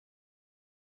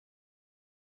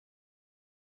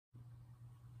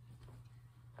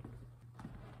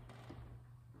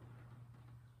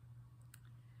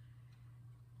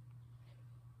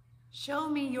Show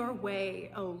me your way,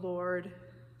 O Lord,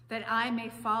 that I may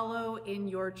follow in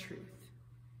your truth.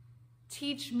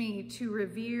 Teach me to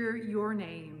revere your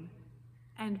name,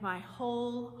 and my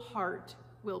whole heart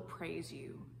will praise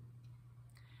you.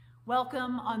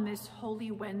 Welcome on this Holy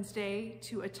Wednesday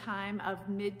to a time of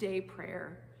midday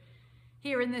prayer.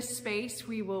 Here in this space,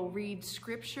 we will read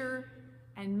scripture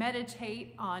and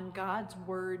meditate on God's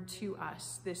word to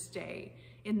us this day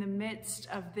in the midst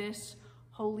of this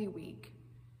Holy Week.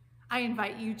 I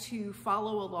invite you to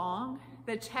follow along.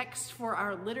 The text for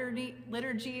our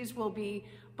liturgies will be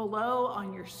below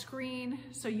on your screen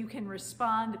so you can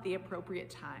respond at the appropriate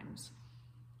times.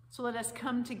 So let us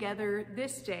come together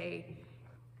this day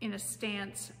in a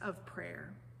stance of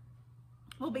prayer.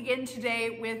 We'll begin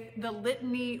today with the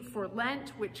Litany for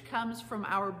Lent, which comes from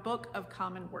our Book of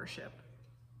Common Worship.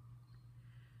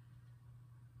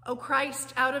 O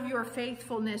Christ, out of your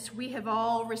faithfulness, we have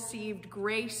all received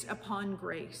grace upon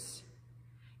grace.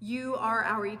 You are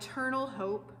our eternal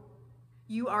hope.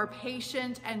 You are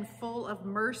patient and full of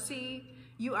mercy.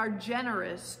 You are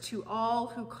generous to all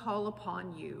who call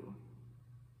upon you.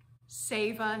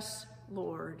 Save us,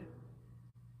 Lord.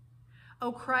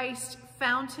 O Christ,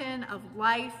 fountain of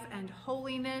life and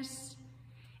holiness,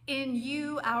 in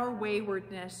you our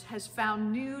waywardness has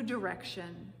found new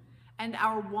direction and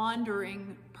our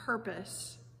wandering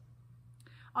purpose.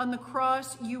 On the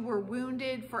cross, you were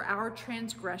wounded for our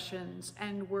transgressions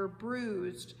and were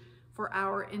bruised for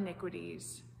our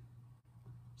iniquities.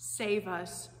 Save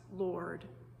us, Lord.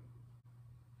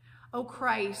 O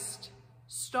Christ,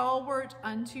 stalwart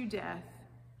unto death,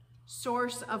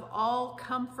 source of all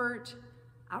comfort,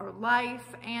 our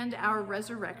life and our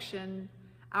resurrection,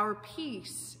 our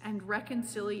peace and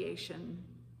reconciliation.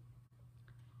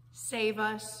 Save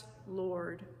us,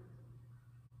 Lord.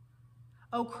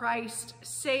 O Christ,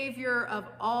 Savior of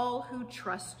all who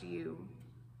trust you,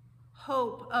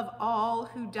 hope of all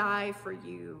who die for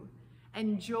you,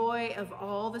 and joy of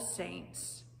all the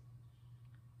saints.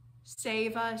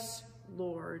 Save us,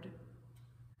 Lord.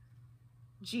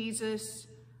 Jesus,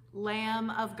 Lamb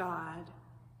of God,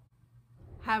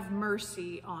 have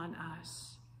mercy on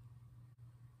us.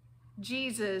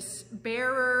 Jesus,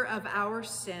 bearer of our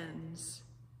sins,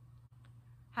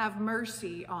 have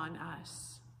mercy on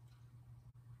us.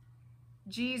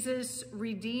 Jesus,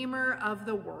 Redeemer of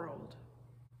the world,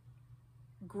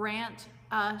 grant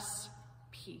us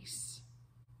peace.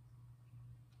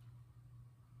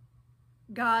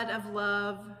 God of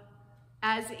love,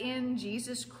 as in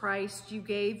Jesus Christ you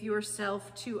gave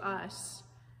yourself to us,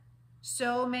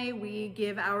 so may we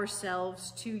give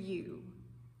ourselves to you,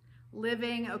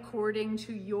 living according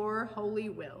to your holy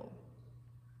will.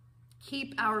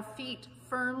 Keep our feet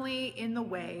firmly in the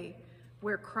way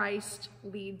where Christ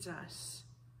leads us.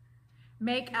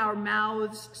 Make our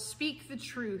mouths speak the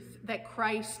truth that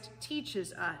Christ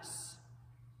teaches us.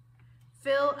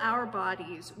 Fill our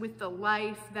bodies with the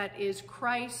life that is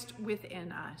Christ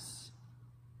within us.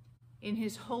 In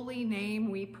his holy name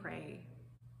we pray.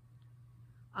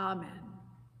 Amen.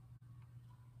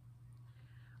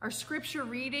 Our scripture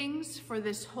readings for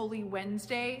this Holy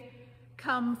Wednesday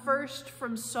come first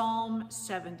from Psalm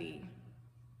 70.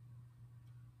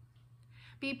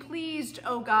 Be pleased,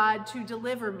 O God, to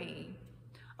deliver me.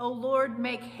 O Lord,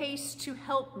 make haste to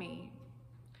help me.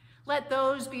 Let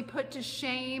those be put to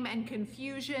shame and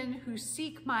confusion who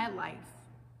seek my life.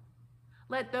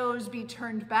 Let those be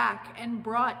turned back and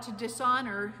brought to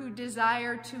dishonor who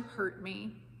desire to hurt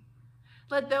me.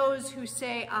 Let those who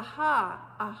say,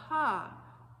 aha, aha,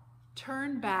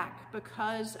 turn back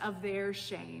because of their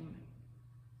shame.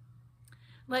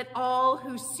 Let all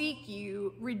who seek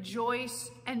you rejoice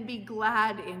and be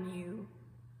glad in you.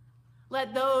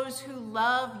 Let those who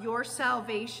love your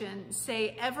salvation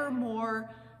say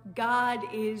evermore, God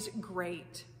is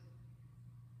great.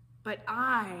 But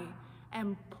I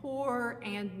am poor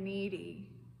and needy.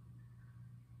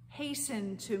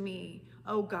 Hasten to me,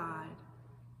 O God.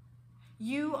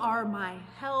 You are my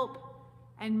help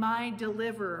and my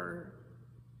deliverer.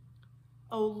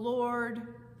 O Lord,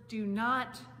 do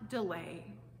not delay.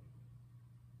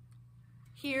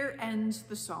 Here ends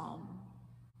the psalm.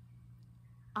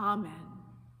 Amen.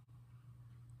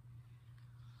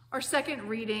 Our second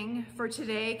reading for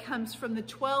today comes from the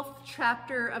 12th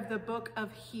chapter of the book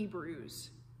of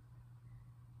Hebrews.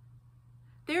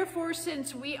 Therefore,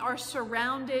 since we are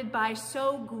surrounded by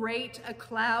so great a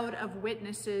cloud of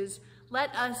witnesses,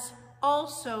 let us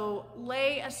also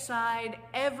lay aside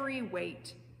every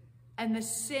weight and the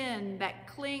sin that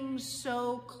clings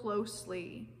so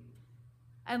closely.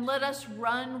 And let us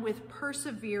run with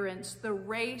perseverance the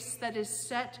race that is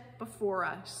set before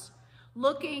us,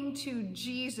 looking to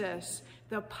Jesus,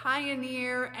 the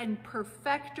pioneer and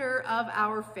perfecter of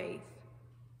our faith,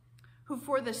 who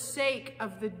for the sake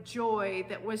of the joy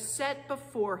that was set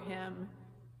before him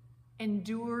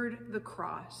endured the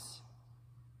cross,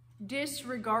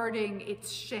 disregarding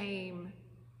its shame,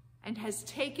 and has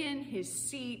taken his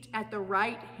seat at the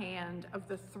right hand of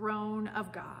the throne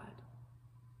of God.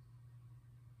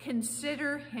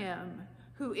 Consider him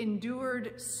who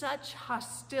endured such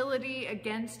hostility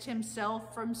against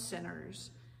himself from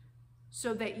sinners,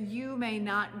 so that you may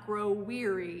not grow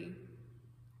weary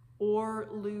or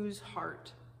lose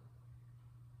heart.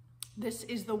 This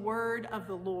is the word of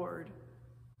the Lord.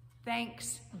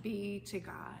 Thanks be to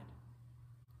God.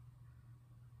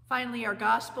 Finally, our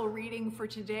gospel reading for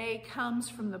today comes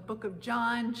from the book of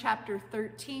John, chapter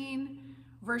 13,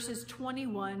 verses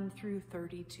 21 through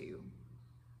 32.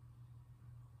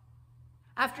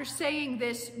 After saying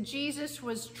this, Jesus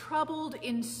was troubled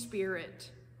in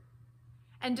spirit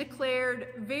and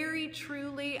declared, "Very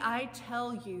truly I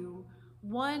tell you,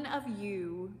 one of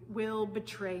you will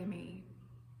betray me."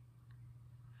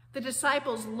 The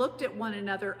disciples looked at one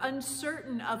another,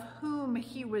 uncertain of whom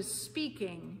he was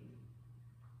speaking.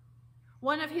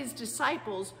 One of his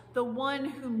disciples, the one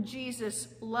whom Jesus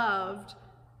loved,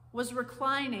 was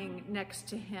reclining next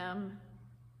to him.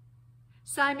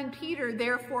 Simon Peter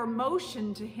therefore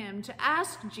motioned to him to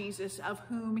ask Jesus of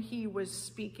whom he was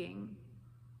speaking.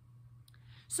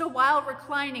 So while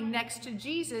reclining next to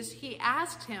Jesus, he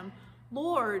asked him,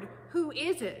 "Lord, who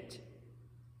is it?"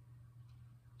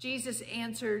 Jesus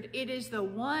answered, "It is the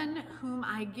one whom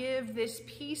I give this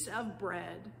piece of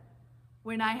bread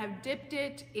when I have dipped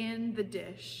it in the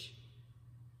dish."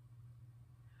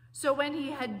 So when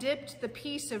he had dipped the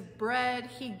piece of bread,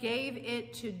 he gave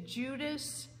it to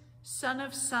Judas, son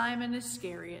of Simon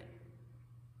Iscariot.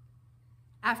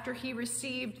 After he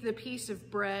received the piece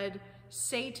of bread,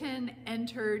 Satan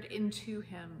entered into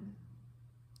him.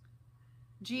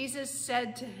 Jesus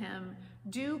said to him,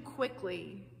 "Do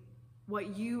quickly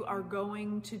what you are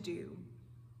going to do."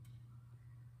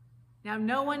 Now,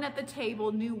 no one at the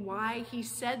table knew why he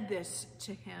said this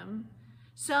to him.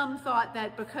 Some thought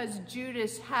that because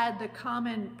Judas had the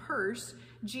common purse,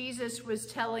 Jesus was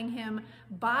telling him,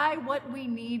 "Buy what we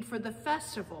need for the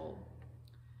festival,"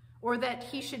 or that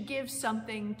he should give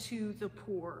something to the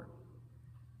poor.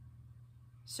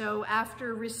 So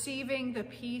after receiving the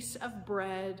piece of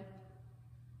bread,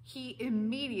 he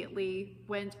immediately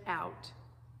went out,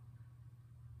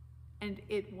 and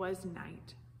it was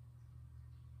night.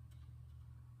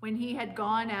 When he had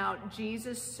gone out,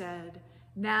 Jesus said,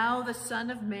 "Now the Son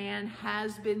of Man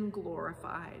has been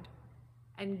glorified,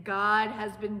 and God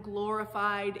has been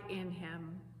glorified in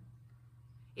him.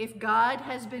 If God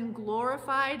has been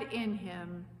glorified in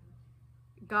him,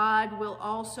 God will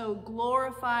also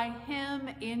glorify him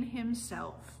in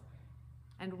himself,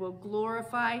 and will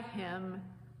glorify him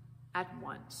at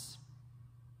once."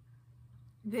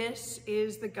 This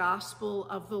is the gospel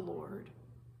of the Lord.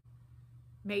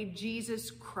 May Jesus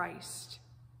Christ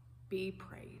be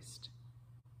praised.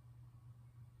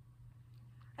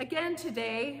 Again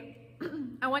today,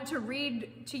 I want to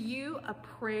read to you a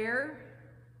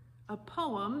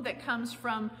poem that comes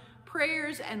from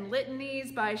Prayers and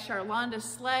Litanies by Charlonda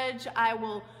Sledge. I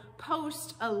will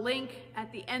post a link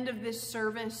at the end of this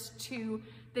service to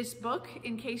this book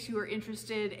in case you are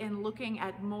interested in looking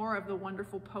at more of the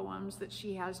wonderful poems that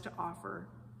she has to offer.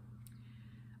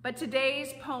 But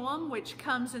today's poem, which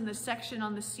comes in the section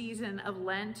on the season of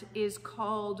Lent, is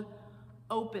called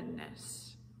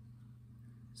Openness.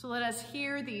 So let us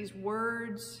hear these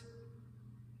words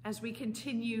as we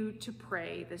continue to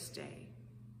pray this day.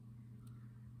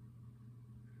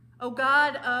 O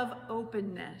God of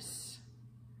openness,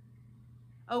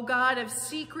 O God of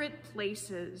secret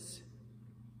places,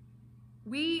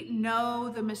 we know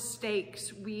the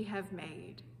mistakes we have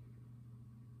made.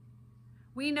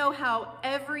 We know how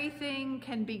everything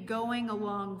can be going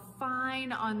along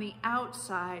fine on the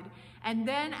outside, and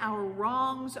then our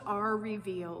wrongs are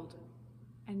revealed,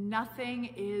 and nothing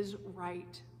is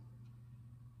right.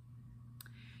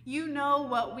 You know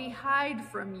what we hide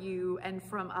from you and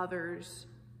from others.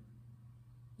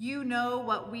 You know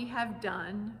what we have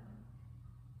done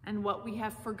and what we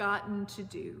have forgotten to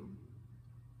do.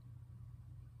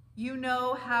 You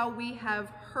know how we have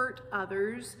hurt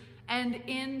others, and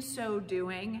in so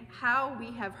doing, how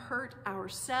we have hurt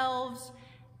ourselves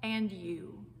and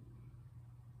you.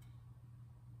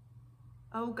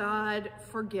 O God,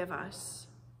 forgive us.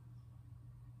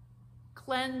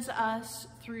 Cleanse us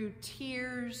through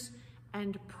tears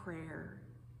and prayer.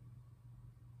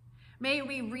 May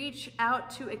we reach out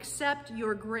to accept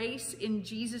your grace in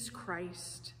Jesus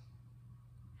Christ.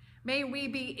 May we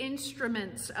be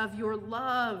instruments of your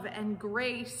love and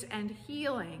grace and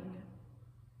healing.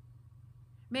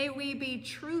 May we be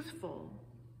truthful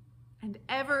and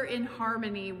ever in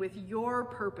harmony with your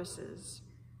purposes.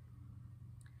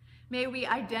 May we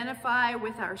identify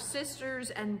with our sisters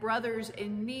and brothers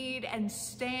in need and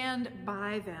stand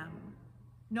by them,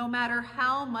 no matter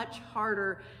how much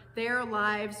harder their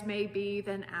lives may be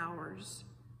than ours.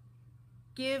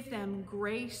 Give them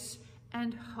grace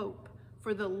and hope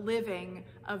for the living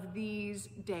of these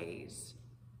days.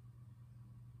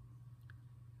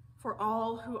 For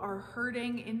all who are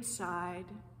hurting inside,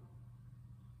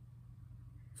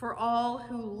 for all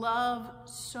who love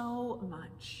so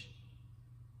much,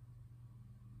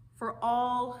 for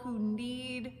all who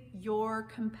need your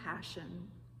compassion,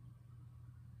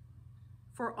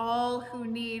 for all who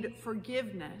need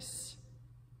forgiveness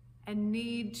and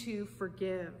need to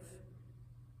forgive,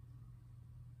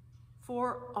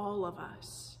 for all of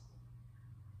us,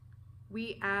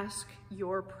 we ask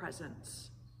your presence.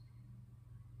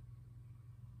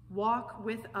 Walk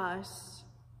with us.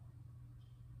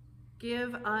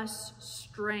 Give us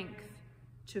strength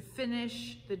to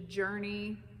finish the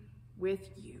journey with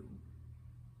you.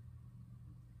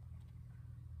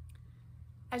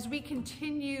 As we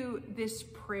continue this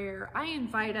prayer, I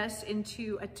invite us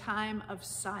into a time of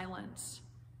silence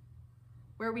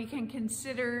where we can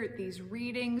consider these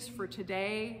readings for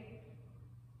today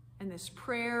and this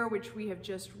prayer which we have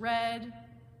just read,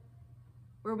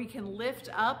 where we can lift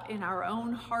up in our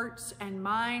own hearts and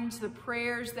minds the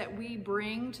prayers that we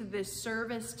bring to this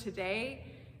service today.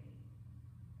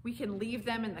 We can leave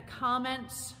them in the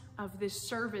comments of this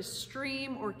service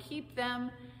stream or keep them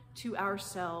to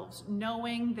ourselves,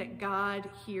 knowing that God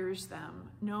hears them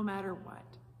no matter what.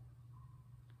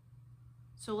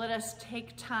 So let us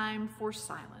take time for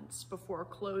silence before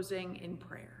closing in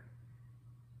prayer.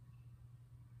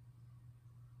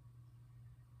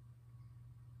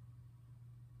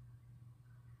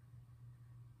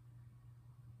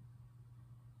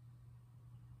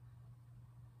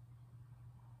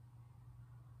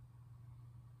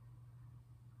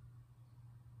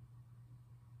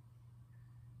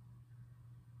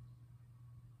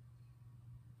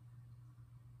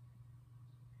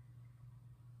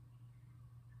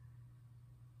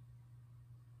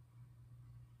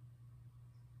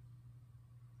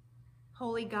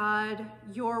 Holy God,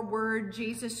 your word,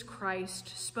 Jesus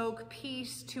Christ, spoke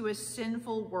peace to a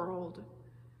sinful world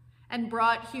and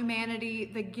brought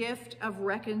humanity the gift of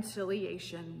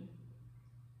reconciliation.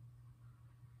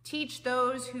 Teach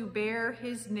those who bear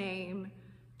his name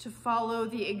to follow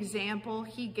the example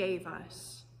he gave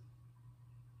us.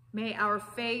 May our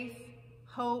faith,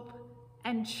 hope,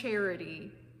 and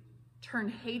charity turn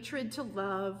hatred to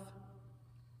love,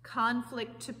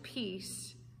 conflict to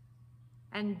peace,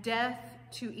 and death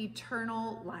to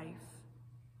eternal life.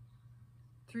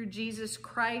 Through Jesus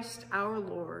Christ our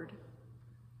Lord.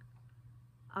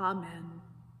 Amen.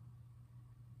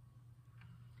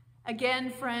 Again,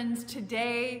 friends,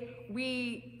 today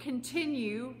we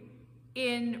continue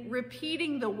in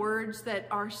repeating the words that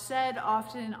are said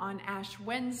often on Ash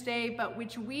Wednesday, but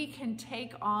which we can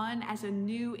take on as a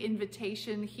new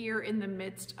invitation here in the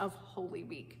midst of Holy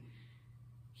Week.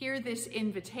 Hear this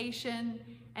invitation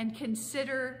and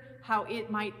consider how it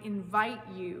might invite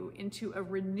you into a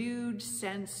renewed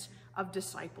sense of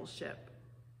discipleship.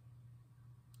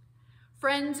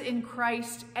 Friends in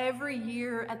Christ, every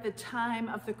year at the time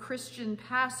of the Christian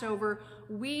Passover,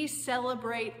 we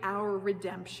celebrate our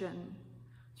redemption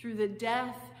through the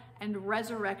death and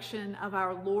resurrection of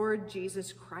our Lord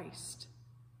Jesus Christ.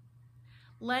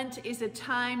 Lent is a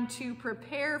time to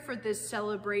prepare for this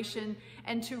celebration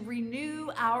and to renew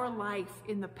our life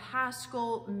in the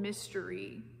Paschal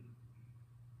mystery.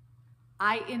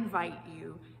 I invite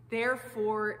you,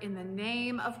 therefore, in the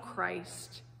name of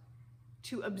Christ,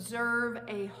 to observe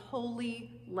a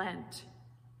holy Lent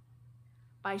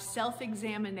by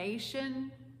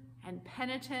self-examination and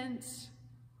penitence,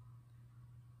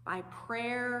 by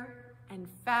prayer and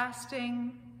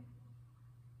fasting,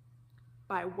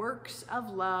 by works of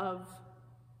love,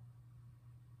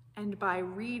 and by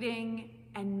reading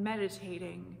and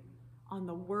meditating on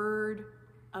the Word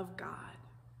of God.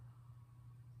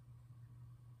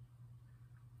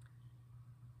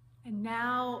 And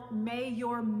now may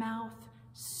your mouth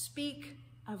speak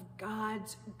of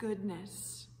God's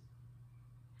goodness.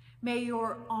 May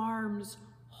your arms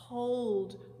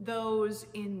hold those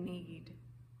in need.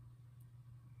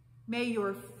 May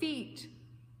your feet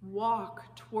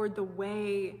walk toward the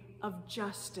way of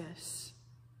justice.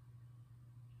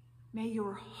 May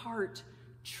your heart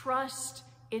trust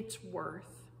its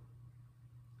worth.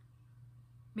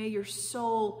 May your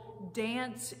soul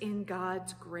dance in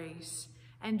God's grace,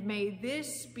 and may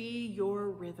this be your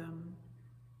rhythm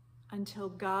until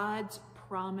God's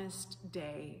promised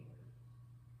day.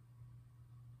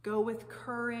 Go with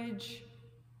courage,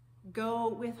 go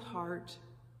with heart,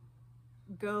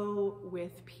 go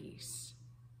with peace.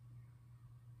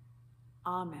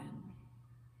 Amen.